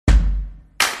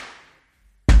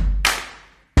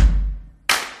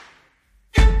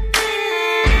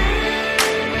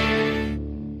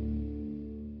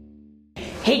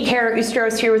Kara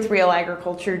Oostros here with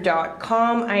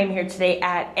realagriculture.com. I am here today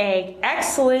at Ag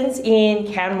Excellence in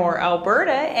Canmore,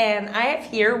 Alberta, and I have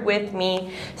here with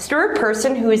me Stuart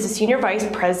Person, who is the Senior Vice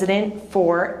President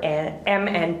for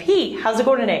MNP. How's it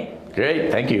going today?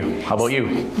 Great, thank you. How about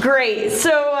you? Great.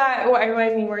 So,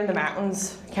 I mean, we're in the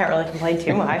mountains. Can't really complain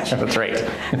too much. That's right.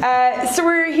 So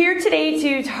we're here today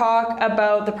to talk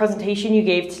about the presentation you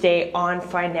gave today on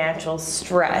financial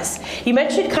stress. You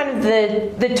mentioned kind of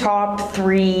the top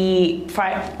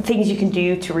five things you can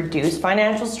do to reduce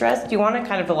financial stress. Do you want to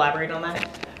kind of elaborate on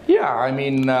that? Yeah, I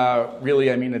mean,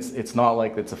 really, I mean, it's not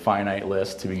like it's a finite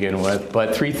list to begin with,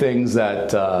 but three things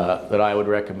that I would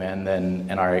recommend, and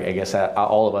I guess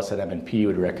all of us at MNP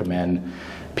would recommend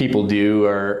people do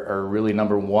are really,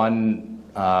 number one,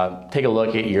 take a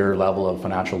look at your level of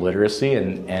financial literacy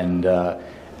and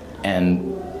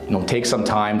take some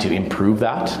time to improve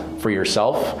that for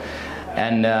yourself.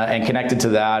 And connected to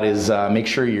that is make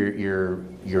sure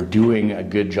you're doing a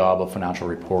good job of financial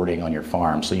reporting on your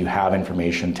farm, so you have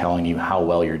information telling you how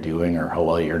well you're doing or how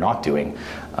well you're not doing,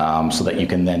 so that you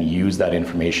can then use that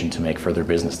information to make further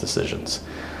business decisions.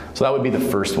 So that would be the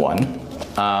first one.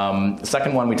 The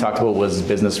second one we talked about was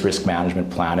business risk management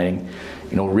planning.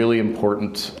 Really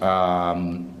important,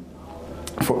 and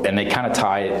they kind of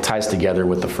ties together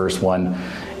with the first one.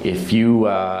 If you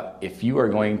are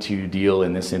going to deal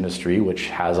in this industry, which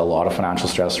has a lot of financial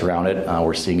stress around it,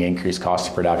 we're seeing increased cost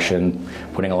of production,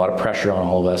 putting a lot of pressure on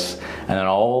all of us, and then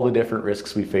all the different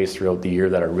risks we face throughout the year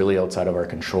that are really outside of our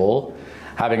control.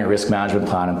 Having a risk management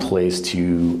plan in place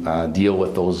to deal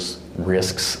with those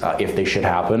risks if they should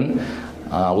happen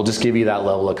will just give you that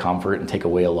level of comfort and take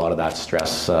away a lot of that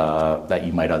stress that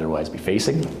you might otherwise be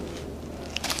facing.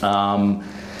 And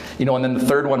then the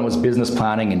third one was business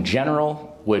planning in general,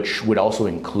 which would also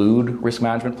include risk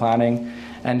management planning,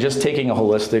 and just taking a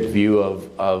holistic view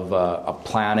of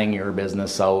planning your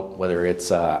business out, whether it's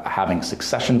having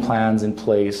succession plans in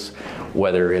place,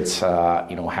 whether it's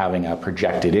having a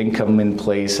projected income in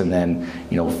place, and then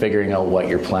figuring out what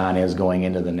your plan is going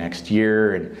into the next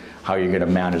year and how you're going to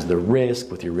manage the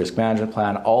risk with your risk management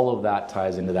plan. All of that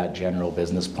ties into that general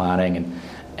business planning,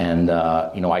 and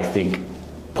I think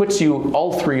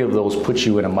all three of those put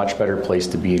you in a much better place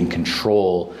to be in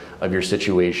control of your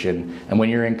situation. And when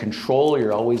you're in control,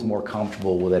 you're always more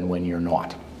comfortable than when you're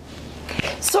not.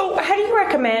 So how do you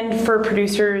recommend for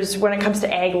producers when it comes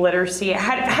to ag literacy?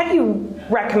 How do you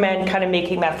recommend kind of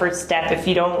making that first step if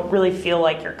you don't really feel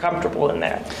like you're comfortable in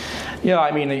that? Yeah,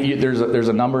 I mean, there's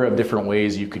a number of different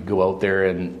ways you could go out there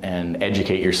and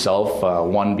educate yourself.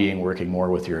 One being working more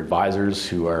with your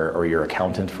advisors or your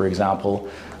accountant, for example.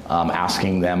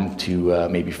 Asking them to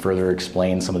maybe further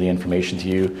explain some of the information to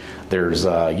you. There's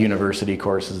university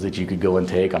courses that you could go and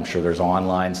take. I'm sure there's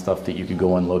online stuff that you could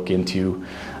go and look into.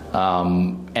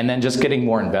 And then just getting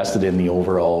more invested in the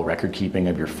overall record keeping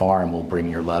of your farm will bring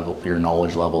your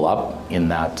knowledge level up in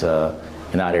that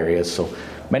area. So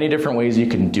many different ways you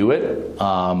can do it,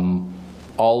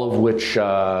 all of which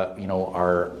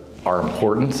are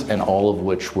important, and all of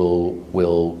which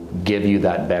will give you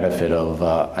that benefit of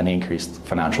an increased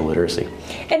financial literacy.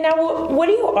 And now, what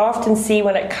do you often see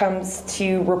when it comes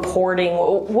to reporting?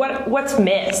 What's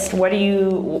missed? What do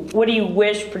you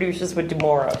wish producers would do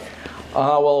more of?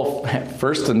 Well,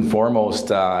 first and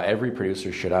foremost, every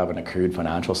producer should have an accrued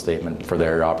financial statement for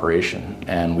their operation,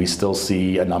 and we still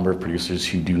see a number of producers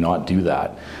who do not do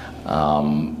that.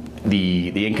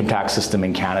 The income tax system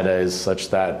in Canada is such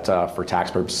that for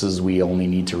tax purposes we only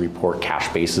need to report cash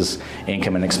basis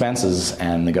income and expenses,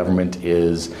 and the government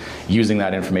is using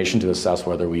that information to assess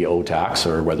whether we owe tax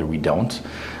or whether we don't.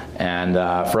 And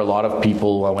for a lot of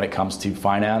people, when it comes to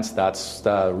finance, that's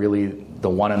really the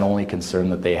one and only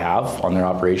concern that they have on their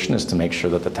operation, is to make sure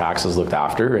that the tax is looked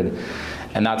after.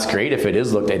 And that's great if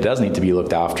it does need to be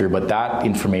looked after, but that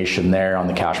information there on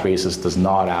the cash basis does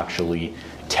not actually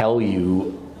tell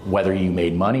you whether you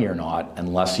made money or not,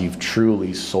 unless you've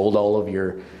truly sold all of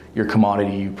your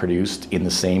commodity you produced in the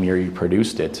same year you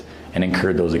produced it and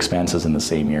incurred those expenses in the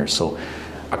same year. So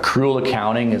accrual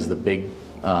accounting is the big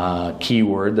key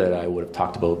word that I would have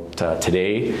talked about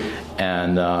today,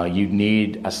 and you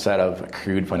need a set of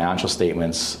accrued financial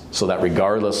statements so that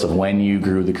regardless of when you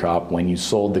grew the crop, when you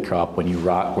sold the crop, when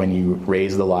you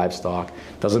raised the livestock,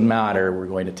 doesn't matter. We're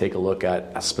going to take a look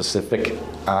at a specific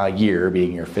year,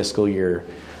 being your fiscal year.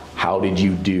 How did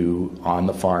you do on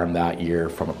the farm that year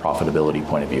from a profitability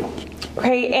point of view?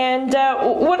 Okay, and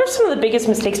what are some of the biggest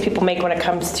mistakes people make when it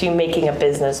comes to making a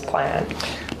business plan?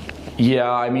 Yeah,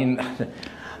 I mean,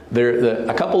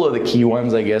 a couple of the key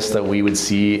ones, I guess, that we would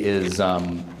see is,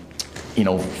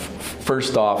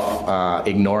 first off,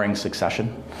 ignoring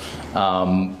succession.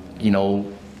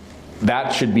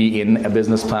 that should be in a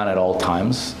business plan at all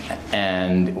times.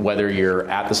 And whether you're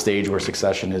at the stage where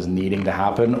succession is needing to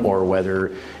happen, or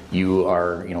whether you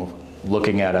are,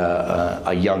 looking at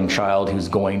a young child who's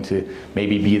going to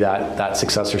maybe be that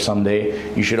successor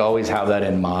someday, you should always have that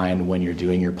in mind when you're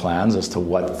doing your plans as to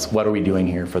what are we doing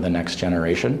here for the next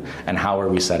generation, and how are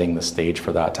we setting the stage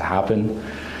for that to happen.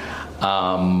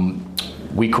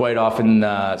 We quite often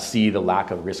see the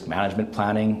lack of risk management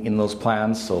planning in those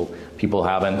plans, so people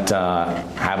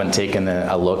haven't taken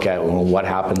a look at what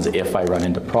happens if I run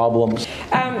into problems.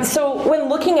 So when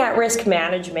looking at risk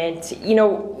management,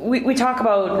 we talk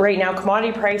about right now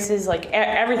commodity prices, like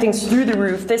everything's through the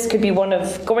roof. This could be one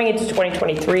of, going into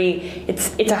 2023,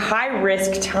 it's a high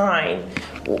risk time.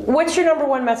 What's your number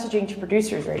one messaging to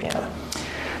producers right now?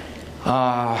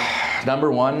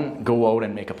 Number one, go out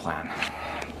and make a plan.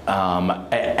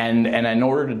 And in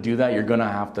order to do that, you're going to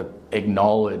have to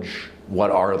acknowledge what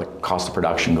are the cost of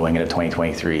production going into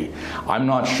 2023. I'm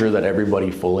not sure that everybody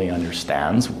fully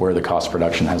understands where the cost of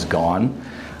production has gone.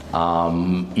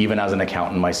 Even as an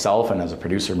accountant myself and as a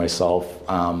producer myself,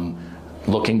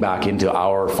 looking back into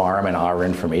our farm and our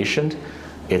information,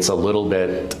 it's a little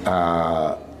bit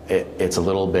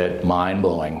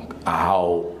mind-blowing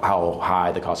how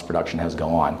high the cost of production has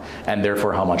gone, and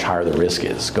therefore how much higher the risk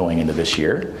is going into this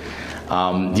year.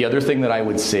 The other thing that I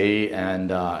would say,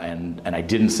 and I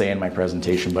didn't say in my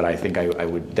presentation, but I think I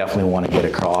would definitely want to get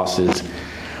across, is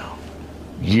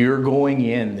you're going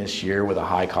in this year with a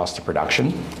high cost of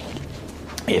production.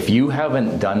 If you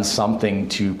haven't done something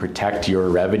to protect your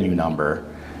revenue number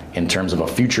in terms of a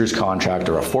futures contract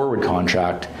or a forward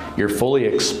contract, you're fully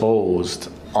exposed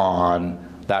on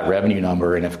that revenue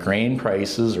number. And if grain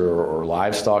prices or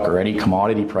livestock or any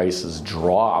commodity prices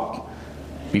drop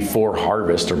before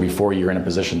harvest or before you're in a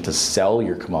position to sell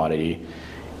your commodity,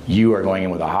 you are going in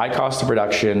with a high cost of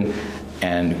production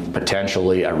and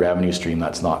potentially a revenue stream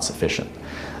that's not sufficient.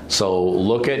 So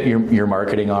look at your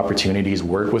marketing opportunities,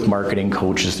 work with marketing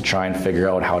coaches to try and figure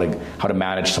out how to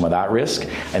manage some of that risk,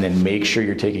 and then make sure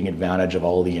you're taking advantage of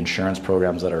all the insurance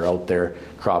programs that are out there,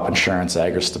 crop insurance,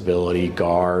 agri-stability,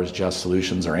 GARS, Just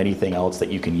Solutions, or anything else that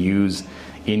you can use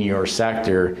in your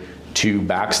sector to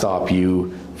backstop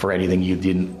you for anything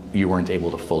you weren't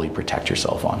able to fully protect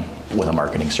yourself on with a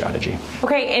marketing strategy.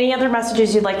 Okay, any other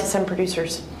messages you'd like to send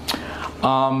producers?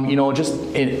 Just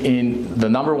in the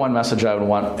number one message I would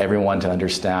want everyone to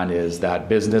understand is that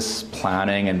business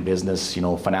planning and business,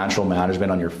 financial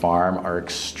management on your farm are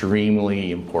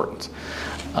extremely important.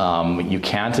 You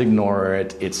can't ignore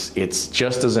it. It's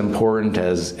just as important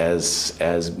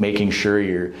as making sure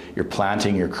you're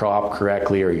planting your crop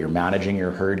correctly, or you're managing your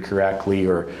herd correctly,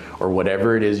 or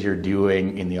whatever it is you're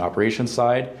doing in the operations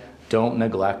side. Don't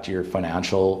neglect your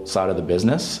financial side of the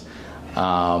business.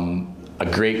 A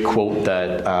great quote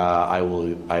that I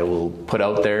will put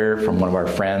out there from one of our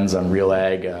friends on Real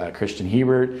Ag, Christian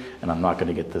Hebert, and I'm not going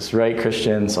to get this right,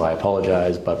 Christian, so I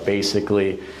apologize, but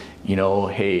basically,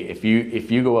 hey, if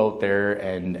you go out there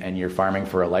and you're farming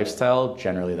for a lifestyle,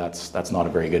 generally that's not a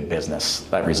very good business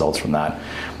that results from that.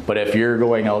 But if you're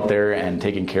going out there and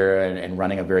taking care and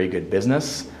running a very good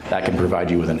business, that can provide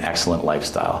you with an excellent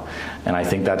lifestyle. And I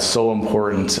think that's so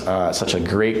important. Such a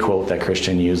great quote that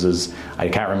Christian uses. I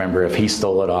can't remember if he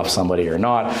stole it off somebody or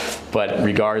not, but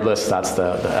regardless,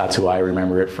 that's who I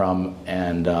remember it from.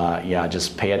 And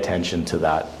just pay attention to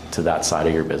that side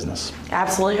of your business.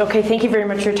 Absolutely. Okay, thank you very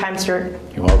much for your time, Stuart.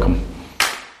 You're welcome.